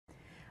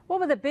Well,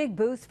 with a big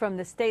boost from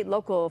the state,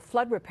 local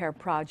flood repair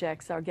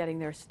projects are getting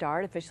their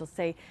start. Officials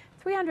say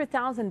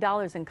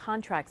 $300,000 in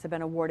contracts have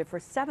been awarded for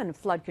 7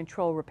 flood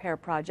control repair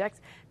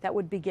projects that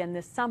would begin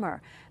this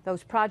summer.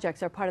 Those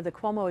projects are part of the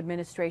Cuomo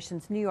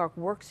administration's New York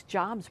Works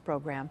Jobs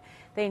program.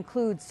 They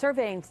include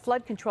surveying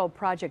flood control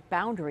project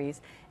boundaries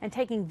and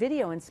taking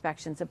video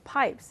inspections of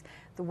pipes.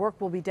 The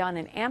work will be done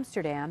in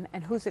Amsterdam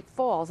and Hoosick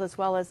Falls, as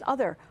well as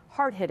other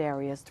hard-hit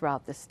areas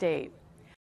throughout the state.